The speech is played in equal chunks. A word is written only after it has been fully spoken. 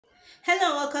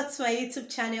Hello, welcome to my YouTube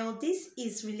channel. This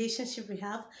is Relationship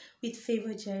Rehab with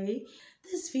Favor Jerry.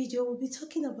 This video will be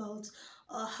talking about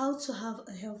how to have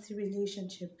a healthy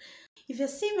relationship. If you're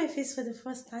seeing my face for the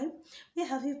first time, where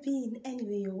have you been?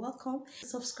 Anyway, you're welcome.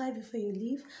 Subscribe before you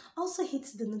leave. Also hit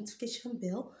the notification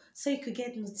bell so you could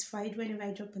get notified whenever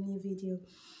I drop a new video.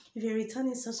 If you're a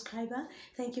returning subscriber,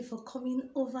 thank you for coming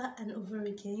over and over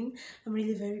again. I'm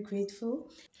really very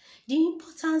grateful. The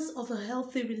importance of a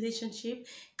healthy relationship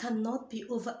cannot be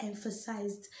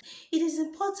overemphasized. It is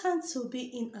important to be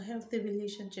in a healthy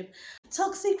relationship.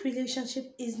 Toxic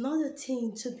relationship is not a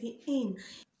thing to be in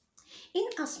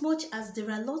as much as there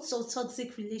are lots of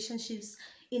toxic relationships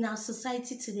in our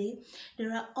society today,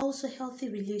 there are also healthy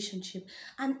relationships,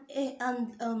 and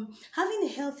having a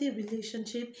healthy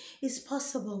relationship is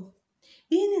possible.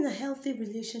 Being in a healthy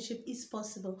relationship is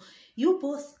possible. You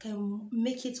both can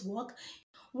make it work.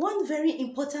 One very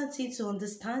important thing to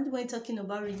understand when talking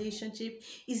about relationship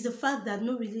is the fact that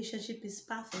no relationship is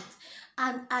perfect.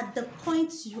 And at the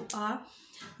point you are,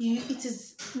 it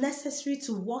is necessary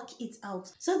to work it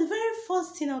out. So the very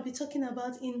first thing I'll be talking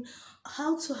about in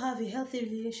how to have a healthy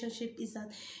relationship is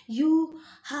that you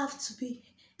have to be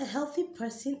a healthy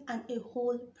person and a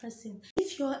whole person.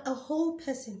 If you're a whole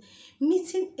person,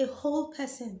 meeting a whole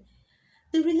person,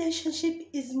 the relationship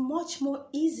is much more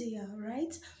easier,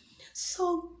 right?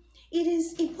 So it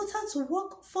is important to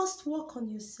work on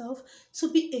yourself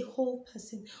to be a whole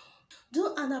person.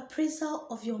 Do an appraisal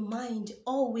of your mind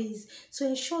always to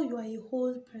ensure you are a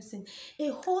whole person. A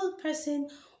whole person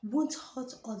won't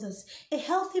hurt others. A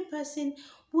healthy person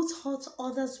won't hurt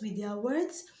others with their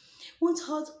words, won't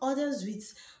hurt others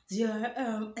with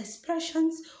their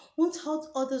expressions, won't hurt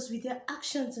others with their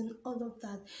actions and all of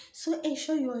that. So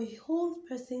ensure you are a whole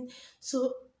person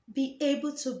to be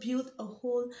able to build a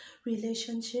whole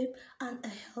relationship and a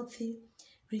healthy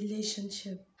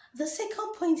relationship. The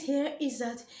second point here is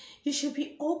that you should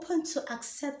be open to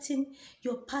accepting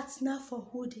your partner for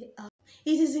who they are.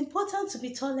 It is important to be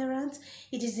tolerant.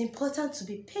 It is important to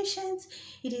be patient.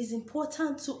 It is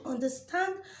important to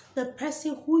understand the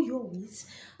person who you're with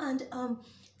and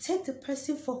take the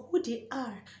person for who they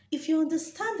are. If you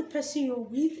understand the person you're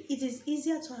with, it is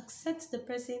easier to accept the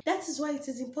person. That is why it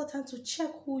is important to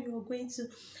check who you're going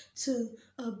to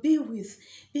be with,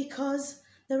 because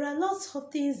there are lots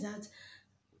of things that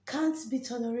can't be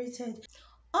tolerated.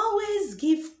 Always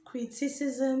give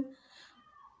criticism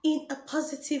in a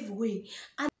positive way.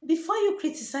 And before you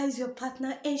criticize your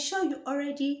partner, ensure you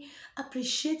already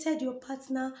appreciated your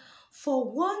partner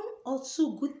for one or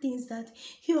two good things that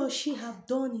he or she have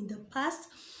done in the past,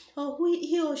 or who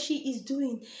he or she is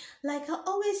doing. Like I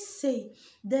always say,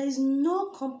 there is no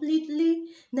completely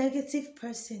negative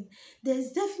person. There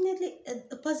is definitely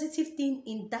a positive thing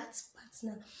in that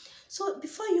partner. So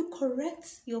before you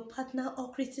correct your partner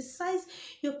or criticize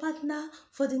your partner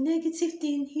for the negative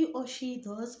thing he or she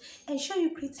does, ensure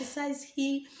you criticize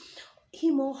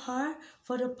him or her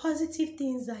for the positive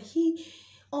things that he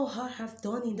or her have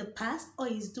done in the past or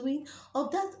is doing, or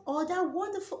that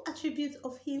wonderful attribute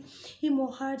of him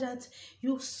or her that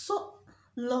you so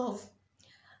love.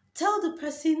 Tell the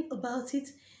person about it.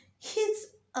 Hit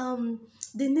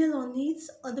the nail on it,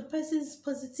 or the person's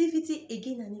positivity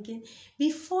again and again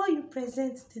before you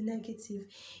present the negative.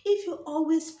 If you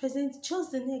always present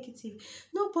just the negative,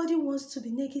 nobody wants to be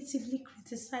negatively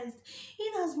criticized.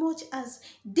 In as much as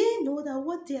they know that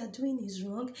what they are doing is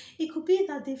wrong, it could be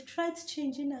that they've tried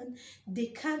changing and they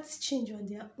can't change on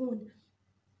their own.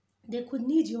 They could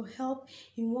need your help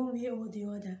in one way or the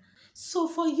other. So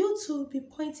for you to be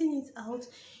pointing it out,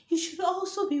 you should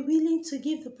also be willing to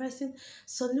give the person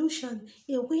solution,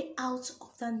 a way out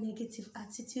of that negative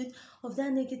attitude, of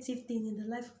that negative thing in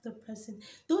the life of the person.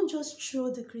 Don't just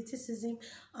throw the criticism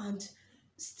and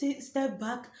step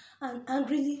back and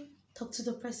angrily talk to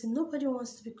the person. Nobody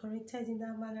wants to be corrected in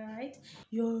that manner, right?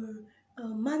 Your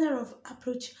manner of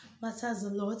approach matters a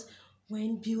lot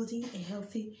when building a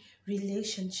healthy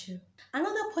relationship.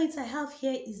 Another point I have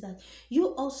here is that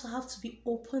you also have to be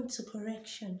open to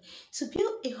correction. To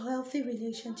build a healthy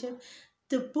relationship,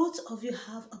 the both of you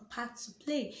have a part to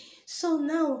play. So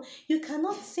now you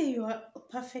cannot say you are a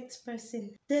perfect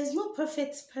person. There's no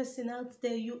perfect person out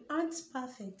there. You aren't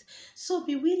perfect. So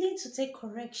be willing to take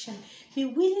correction. Be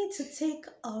willing to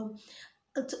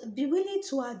be willing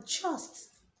to adjust,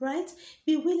 right?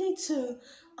 Be willing to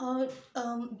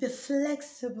be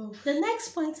flexible. The next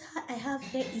point I have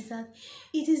here is that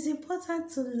it is important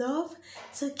to love,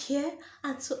 to care,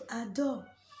 and to adore.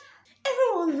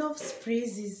 Everyone loves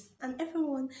praises and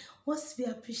everyone wants to be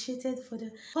appreciated for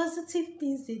the positive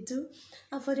things they do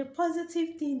and for the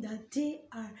positive thing that they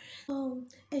are.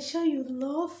 Ensure you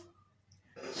love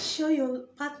Show your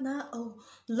partner a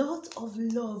lot of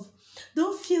love.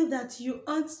 Don't feel that you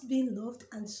aren't being loved,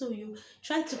 and so you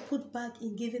try to put back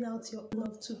in giving out your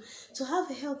love too. To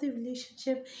have a healthy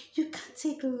relationship, you can't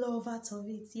take love out of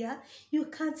it. Yeah, you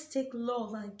can't take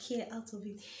love and care out of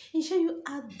it. Ensure you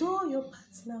adore your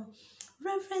partner,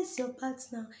 reverence your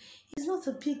partner. It's not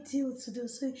a big deal to do.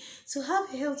 So to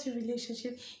have a healthy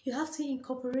relationship, you have to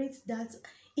incorporate that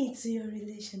into your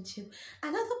relationship.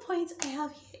 Another point I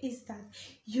have here is that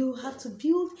you have to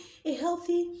build a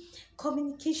healthy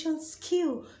communication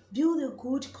skill, build a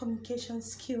good communication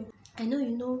skill. I know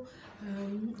you know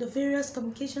the various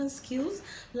communication skills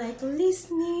like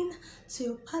listening to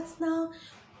your partner,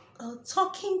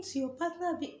 talking to your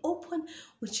partner, be open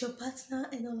with your partner,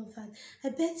 and all of that. I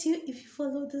bet you, if you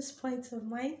follow this point of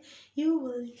mine, you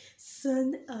will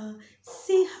soon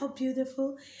see how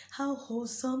beautiful, how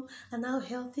wholesome, and how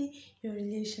healthy your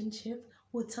relationship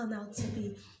will turn out to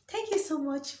be. Thank you so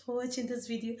much for watching this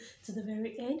video to the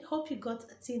very end. Hope you got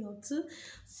a thing or two.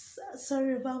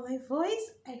 Sorry about my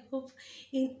voice. I hope,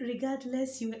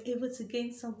 regardless, you were able to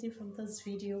gain something from this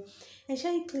video.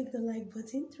 Ensure you click the like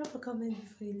button, drop a comment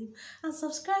before you leave, and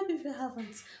subscribe if you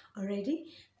haven't already.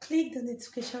 Click the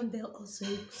notification bell also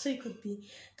so you could be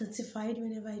notified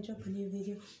whenever I drop a new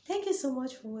video. Thank you so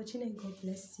much for watching, and God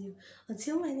bless you.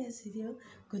 Until my next video,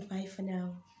 goodbye for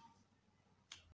now.